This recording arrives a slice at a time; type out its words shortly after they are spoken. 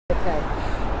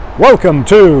Welcome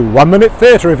to 1 Minute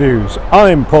Theatre Reviews.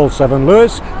 I'm Paul Seven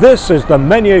Lewis. This is the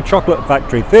Menier Chocolate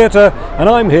Factory Theatre and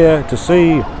I'm here to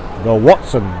see the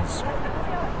Watsons.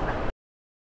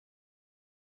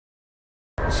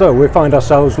 So we find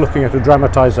ourselves looking at a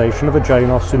dramatisation of a Jane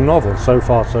Austen novel. So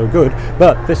far so good,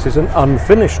 but this is an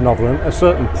unfinished novel and at a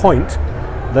certain point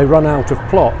they run out of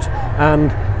plot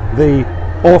and the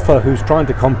author who's trying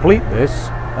to complete this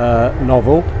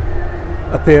novel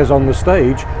appears on the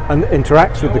stage and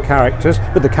interacts with the characters,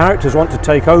 but the characters want to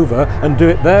take over and do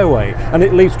it their way, and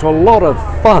it leads to a lot of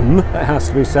fun, it has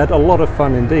to be said, a lot of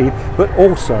fun indeed, but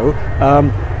also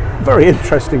very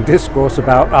interesting discourse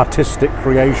about artistic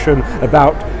creation,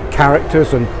 about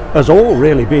characters, and us all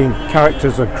really being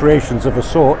characters or creations of a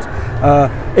sort.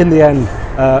 In the end,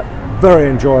 very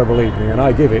enjoyable evening, and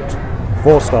I give it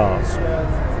 4 stars.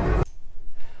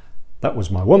 That was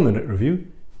my 1 minute review.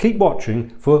 Keep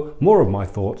watching for more of my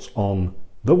thoughts on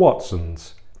The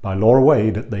Watsons by Laura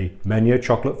Wade at the Menier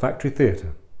Chocolate Factory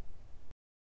Theatre.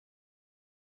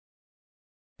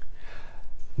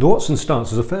 The Watsons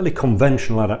starts as a fairly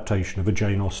conventional adaptation of a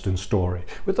Jane Austen story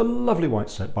with a lovely white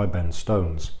set by Ben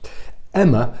Stones.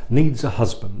 Emma needs a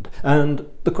husband, and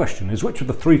the question is, which of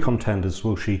the 3 contenders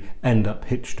will she end up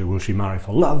hitched to? Will she marry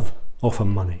for love or for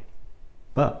money?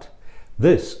 But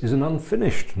this is an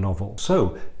unfinished novel,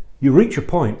 so you reach a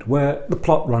point where the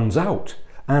plot runs out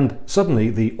and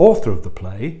suddenly the author of the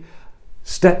play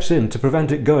steps in to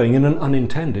prevent it going in an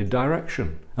unintended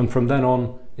direction, and from then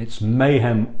on it's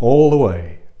mayhem all the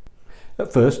way.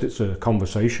 At first it's a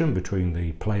conversation between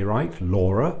the playwright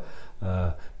Laura,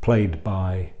 played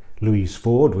by Louise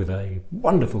Ford, with a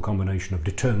wonderful combination of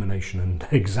determination and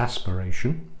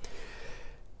exasperation,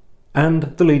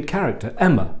 and the lead character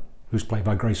Emma, who's played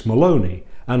by Grace Moloney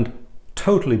and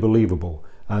totally believable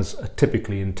as a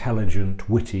typically intelligent,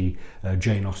 witty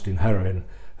Jane Austen heroine,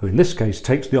 who in this case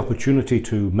takes the opportunity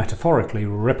to metaphorically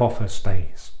rip off her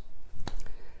stays.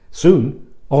 Soon,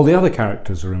 all the other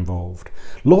characters are involved.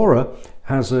 Laura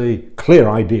has a clear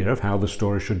idea of how the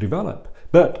story should develop,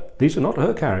 but these are not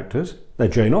her characters, they're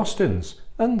Jane Austen's,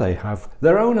 and they have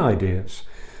their own ideas.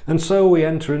 And so we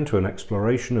enter into an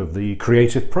exploration of the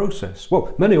creative process.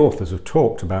 Well, many authors have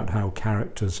talked about how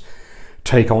characters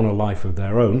take on a life of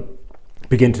their own,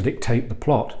 begin to dictate the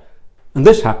plot, and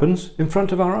this happens in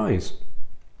front of our eyes.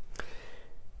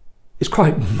 It's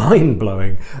quite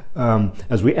mind-blowing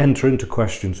as we enter into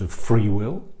questions of free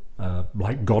will,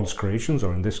 like God's creations,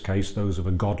 or in this case those of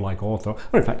a godlike author,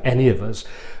 or in fact any of us.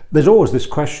 There's always this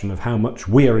question of how much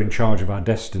we are in charge of our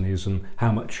destinies and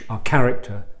how much our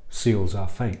character seals our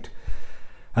fate.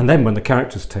 And then when the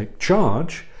characters take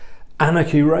charge,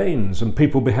 anarchy reigns and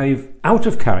people behave out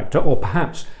of character, or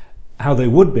perhaps how they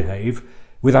would behave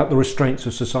without the restraints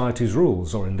of society's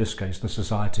rules, or in this case the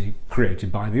society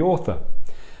created by the author.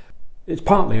 It's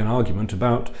partly an argument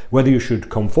about whether you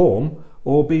should conform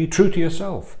or be true to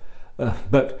yourself.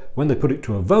 But when they put it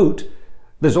to a vote,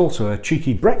 there's also a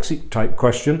cheeky Brexit type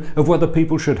question of whether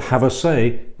people should have a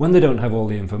say when they don't have all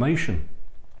the information.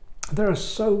 There are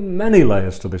so many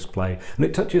layers to this play, and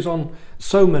it touches on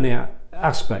so many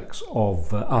aspects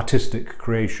of artistic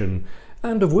creation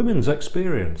and of women's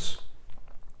experience.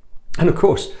 And of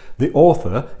course, the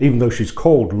author, even though she's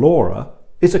called Laura,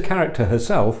 is a character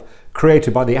herself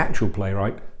created by the actual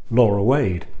playwright Laura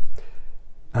Wade.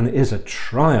 And it is a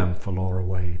triumph for Laura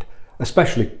Wade,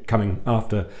 especially coming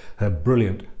after her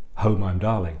brilliant Home I'm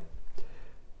Darling.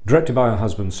 Directed by her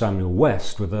husband Samuel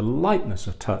West with a lightness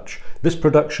of touch, this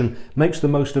production makes the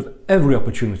most of every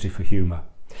opportunity for humour.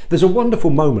 There's a wonderful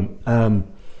moment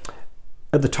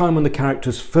at the time when the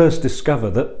characters first discover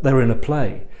that they're in a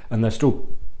play and they're still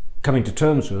coming to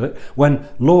terms with it, when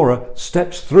Laura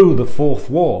steps through the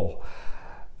 4th wall.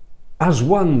 As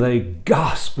one, they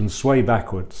gasp and sway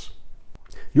backwards.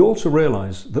 You also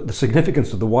realise that the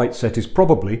significance of the white set is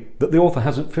probably that the author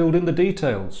hasn't filled in the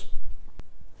details.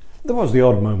 There was the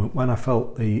odd moment when I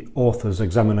felt the author's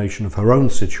examination of her own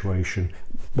situation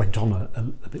went on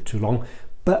a bit too long,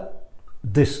 but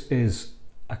this is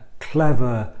a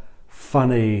clever,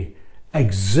 funny,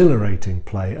 exhilarating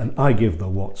play, and I give The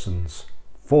Watsons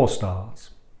 4 stars.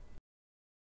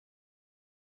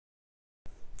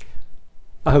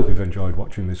 I hope you've enjoyed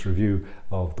watching this review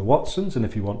of The Watsons, and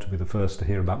if you want to be the first to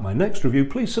hear about my next review,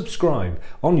 please subscribe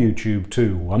on YouTube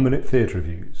to 1 Minute Theatre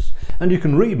Reviews. And you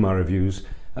can read my reviews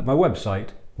at my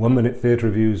website,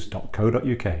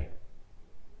 oneminutetheatrereviews.co.uk.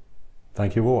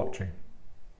 Thank you for watching.